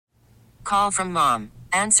call from mom.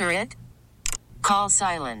 Answer it. Call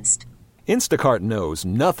silenced. Instacart knows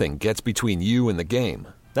nothing gets between you and the game.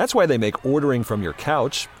 That's why they make ordering from your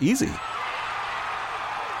couch easy.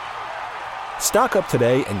 Stock up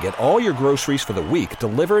today and get all your groceries for the week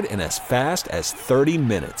delivered in as fast as 30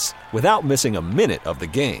 minutes without missing a minute of the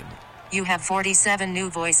game. You have 47 new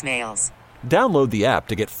voicemails. Download the app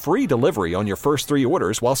to get free delivery on your first 3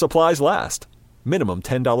 orders while supplies last. Minimum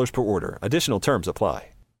 $10 per order. Additional terms apply.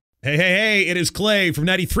 Hey, it is Clay from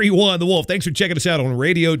 93.1 The Wolf. Thanks for checking us out on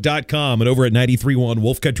radio.com and over at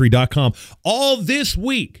 93.1wolfcountry.com. All this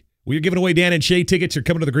week, we're giving away Dan and Shay tickets. They're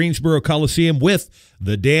coming to the Greensboro Coliseum with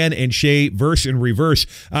the Dan and Shay Verse and Reverse.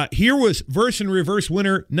 Here was Verse and Reverse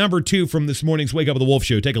winner number 2 from this morning's Wake Up with the Wolf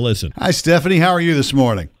show. Take a listen. Hi, Stephanie. How are you this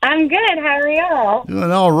morning? I'm good. How are y'all?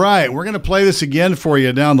 Doing all right. We're going to play this again for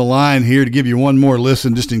you down the line here to give you one more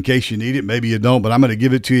listen just in case you need it. Maybe you don't, but I'm going to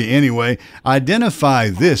give it to you anyway.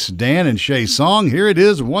 Identify this Dan and Shay song. Here it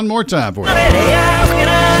is one more time for you.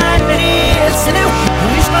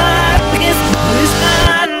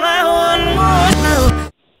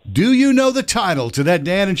 Do you know the title to that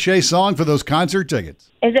Dan and Shay song for those concert tickets?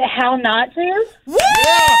 Is it How Not To? Woo!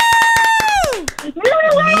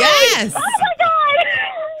 Really? Yes! Oh, my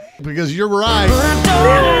God! Because you're right. I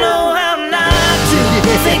don't know how not to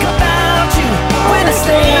think about you when I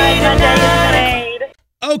stay the night.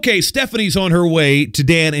 Okay, Stephanie's on her way to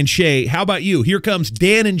Dan and Shay. How about you? Here comes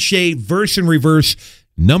Dan and Shay Verse and Reverse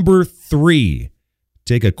number 3.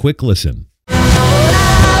 Take a quick listen.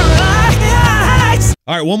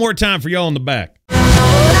 All right, one more time for y'all in the back.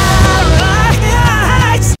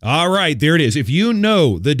 All right, there it is. If you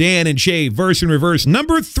know the Dan and Shay Verse and Reverse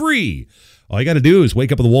number 3, all you got to do is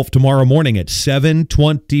wake up with the Wolf tomorrow morning at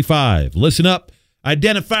 7:25. Listen up,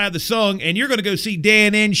 identify the song, and you're going to go see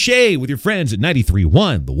Dan and Shay with your friends at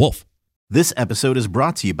 93.1 The Wolf. This episode is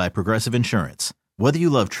brought to you by Progressive Insurance. Whether you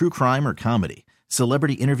love true crime or comedy,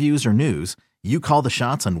 celebrity interviews or news, you call the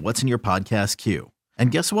shots on what's in your podcast queue.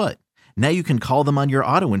 And guess what? Now you can call them on your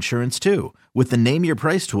auto insurance too with the Name Your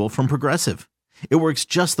Price tool from Progressive. It works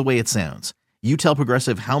just the way it sounds. You tell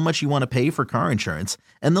Progressive how much you want to pay for car insurance,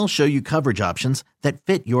 and they'll show you coverage options that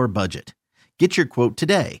fit your budget. Get your quote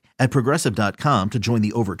today at Progressive.com to join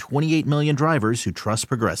the over 28 million drivers who trust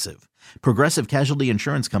Progressive. Progressive Casualty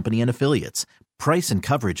Insurance Company and Affiliates. Price and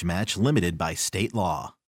coverage match limited by state law.